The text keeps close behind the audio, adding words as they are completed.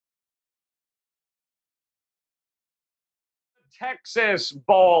Texas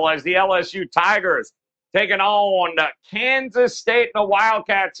Bowl as the LSU Tigers taking on Kansas State and the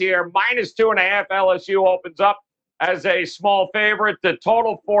Wildcats here. -2.5. LSU opens up as a small favorite. The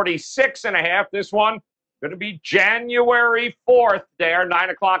total 46.5. This one going to be January 4th there, 9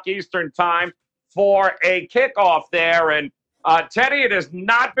 o'clock Eastern time for a kickoff there. And Teddy, it has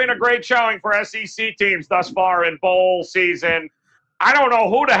not been a great showing for SEC teams thus far in bowl season. I don't know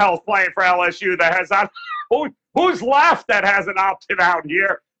who the hell's playing for LSU that has not. Who's left that hasn't opted out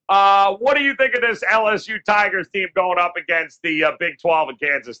here? What do you think of this LSU Tigers team going up against the Big 12 and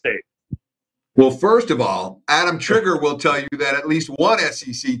Kansas State? Well, first of all, Adam Trigger will tell you that at least one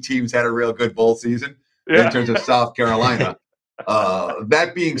SEC team's had a real good bowl season in terms of South Carolina.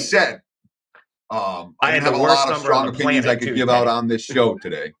 That being said, I didn't have a lot of strong opinions I could give out on this show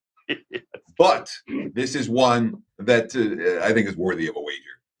today. But this is one that I think is worthy of a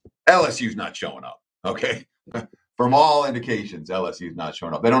wager. LSU's not showing up, okay? From all indications, LSU's not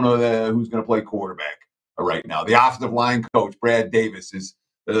showing up. They don't know who's going to play quarterback right now. The offensive line coach, Brad Davis, is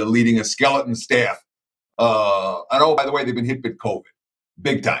leading a skeleton staff. I know, by the way, they've been hit with COVID,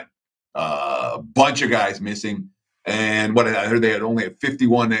 big time. A bunch of guys missing. And what I heard, they had only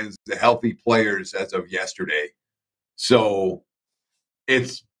 51 as healthy players as of yesterday. So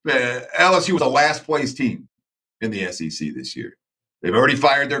it's LSU was the last place team in the SEC this year. They've already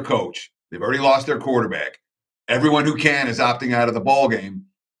fired their coach. They've already lost their quarterback. Everyone who can is opting out of the ball game.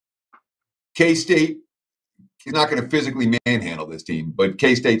 K-State is not going to physically manhandle this team, but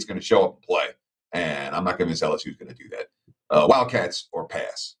K-State's going to show up and play. And I'm not convinced LSU's going to do that. Wildcats or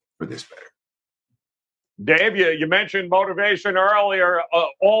pass for this better. Dave, you mentioned motivation earlier.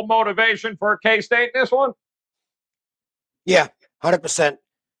 All motivation for K-State in this one? Yeah, 100%.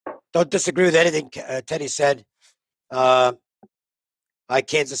 Don't disagree with anything Teddy said.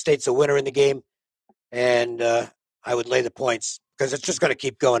 Kansas State's a winner in the game, and I would lay the points because it's just going to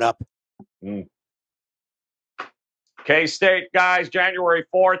keep going up. K-State, guys, January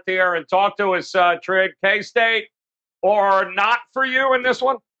 4th here, and talk to us, Trig. K-State or not for you in this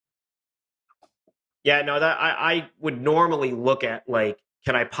one? Yeah, no, that I would normally look at, like,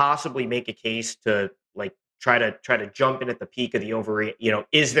 can I possibly make a case to, like, try to jump in at the peak of the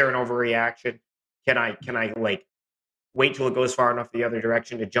is there an overreaction? Can I like wait till it goes far enough the other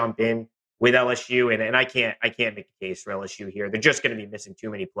direction to jump in with LSU? And I can't make a case for LSU here. They're just going to be missing too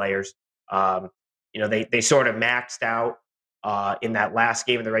many players. They sort of maxed out in that last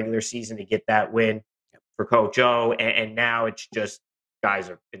game of the regular season to get that win for Coach O, and now it's just guys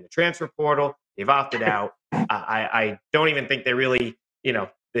are in the transfer portal. They've opted out. I don't even think they really,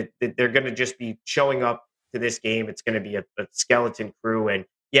 that they're going to just be showing up to this game. It's going to be a skeleton crew. And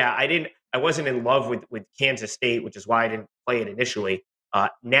yeah, I wasn't in love with Kansas State, which is why I didn't play it initially.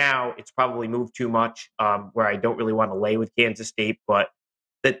 Now it's probably moved too much where I don't really want to lay with Kansas State, but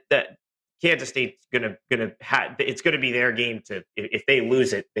that Kansas State's it's going to be their game to, if they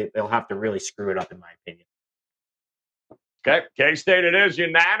lose it, they'll have to really screw it up, in my opinion. Okay, K-State it is,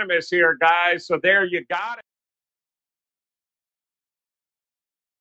 unanimous here, guys. So there you got it.